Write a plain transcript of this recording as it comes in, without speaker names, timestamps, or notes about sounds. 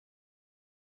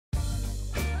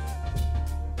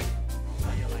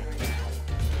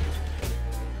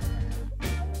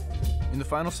the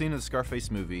final scene of the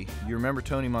Scarface movie, you remember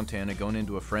Tony Montana going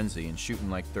into a frenzy and shooting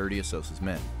like 30 of Sosa's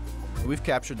men. We've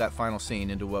captured that final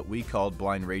scene into what we called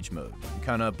blind rage mode. We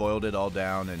kind of boiled it all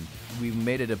down and we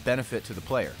made it a benefit to the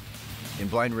player. In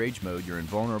blind rage mode, you're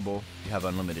invulnerable, you have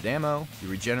unlimited ammo, you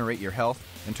regenerate your health,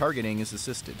 and targeting is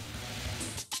assisted.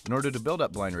 In order to build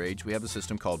up blind rage, we have a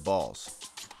system called balls.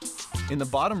 In the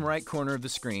bottom right corner of the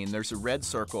screen, there's a red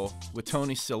circle with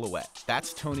Tony's silhouette.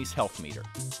 That's Tony's health meter.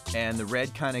 And the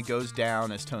red kind of goes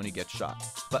down as Tony gets shot.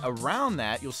 But around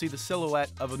that, you'll see the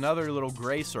silhouette of another little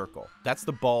gray circle. That's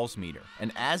the balls meter.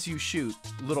 And as you shoot,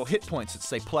 little hit points that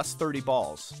say plus 30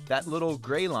 balls, that little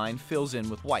gray line fills in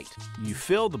with white. You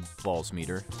fill the balls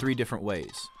meter 3 different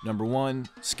ways. Number 1,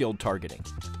 skilled targeting.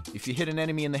 If you hit an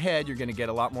enemy in the head, you're going to get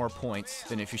a lot more points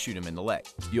than if you shoot him in the leg.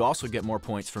 You also get more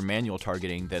points for manual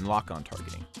targeting than lock-on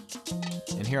targeting.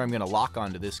 And here I'm going to lock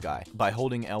onto this guy by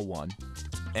holding L1,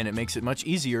 and it makes it much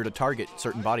easier to target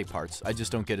certain body parts. I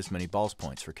just don't get as many balls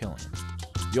points for killing him.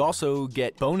 You also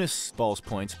get bonus balls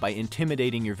points by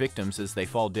intimidating your victims as they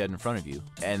fall dead in front of you,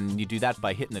 and you do that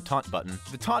by hitting the taunt button.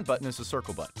 The taunt button is a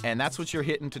circle button, and that's what you're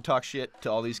hitting to talk shit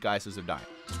to all these guys as they're dying.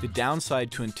 The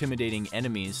downside to intimidating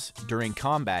enemies during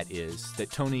combat is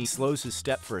that Tony slows his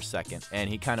step for a second, and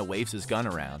he kind of waves his gun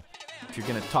around. If you're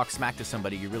gonna talk smack to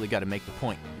somebody, you really gotta make the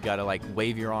point. You gotta like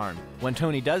wave your arm. When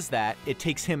Tony does that, it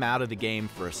takes him out of the game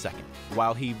for a second.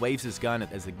 While he waves his gun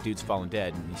as the dude's falling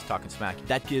dead and he's talking smack,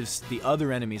 that gives the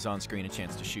other enemies on screen a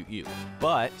chance to shoot you.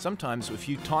 But sometimes if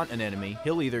you taunt an enemy,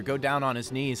 he'll either go down on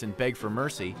his knees and beg for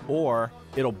mercy, or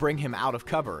it'll bring him out of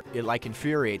cover. It like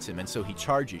infuriates him, and so he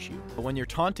charges you. But when you're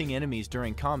taunting enemies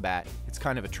during combat, it's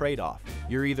kind of a trade-off.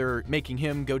 You're either making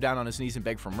him go down on his knees and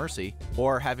beg for mercy,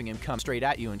 or having him come straight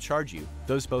at you and charge you.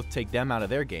 Those both take them out of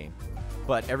their game.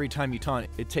 But every time you taunt,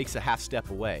 it takes a half step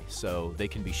away, so they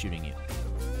can be shooting you.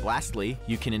 Lastly,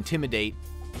 you can intimidate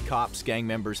cops, gang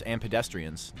members, and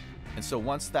pedestrians. And so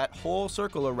once that whole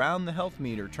circle around the health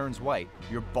meter turns white,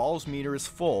 your balls meter is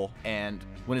full, and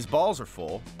when his balls are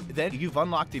full, then you've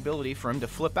unlocked the ability for him to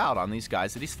flip out on these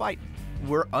guys that he's fighting.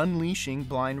 We're unleashing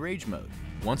blind rage mode.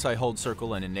 Once I hold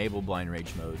circle and enable blind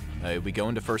rage mode, we go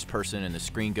into first person and the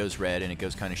screen goes red and it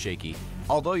goes kind of shaky.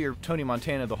 Although you're Tony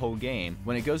Montana the whole game,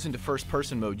 when it goes into first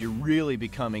person mode, you're really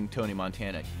becoming Tony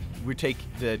Montana. We take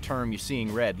the term "you're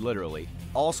seeing red" literally.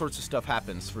 All sorts of stuff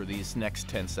happens for these next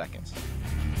 10 seconds.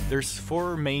 There's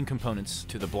 4 main components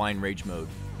to the blind rage mode.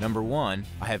 Number 1,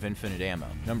 I have infinite ammo.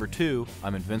 Number 2,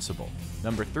 I'm invincible.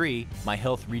 Number 3, my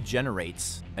health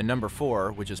regenerates. And number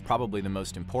 4, which is probably the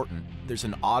most important, there's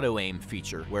an auto-aim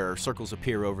feature where circles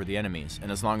appear over the enemies, and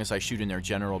as long as I shoot in their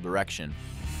general direction,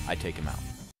 I take them out.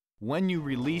 When you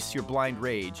release your blind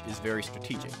rage is very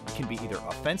strategic. It can be either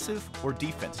offensive or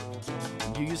defensive.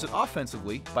 You use it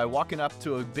offensively by walking up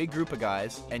to a big group of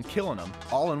guys and killing them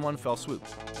all in one fell swoop.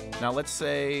 Now let's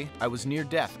say I was near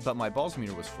death, but my balls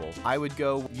meter was full. I would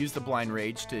go use the blind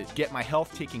rage to get my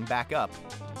health ticking back up.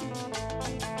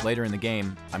 Later in the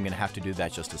game, I'm gonna have to do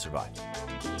that just to survive.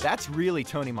 That's really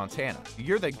Tony Montana.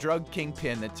 You're the drug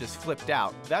kingpin that just flipped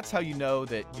out. That's how you know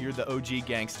that you're the OG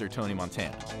gangster Tony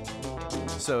Montana.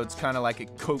 So it's kind of like a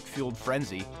coke-fueled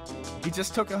frenzy. He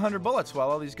just took 100 bullets while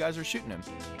all these guys are shooting him.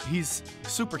 He's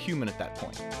superhuman at that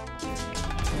point.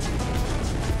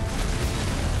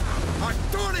 I'm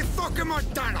Tony fucking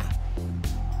Montana!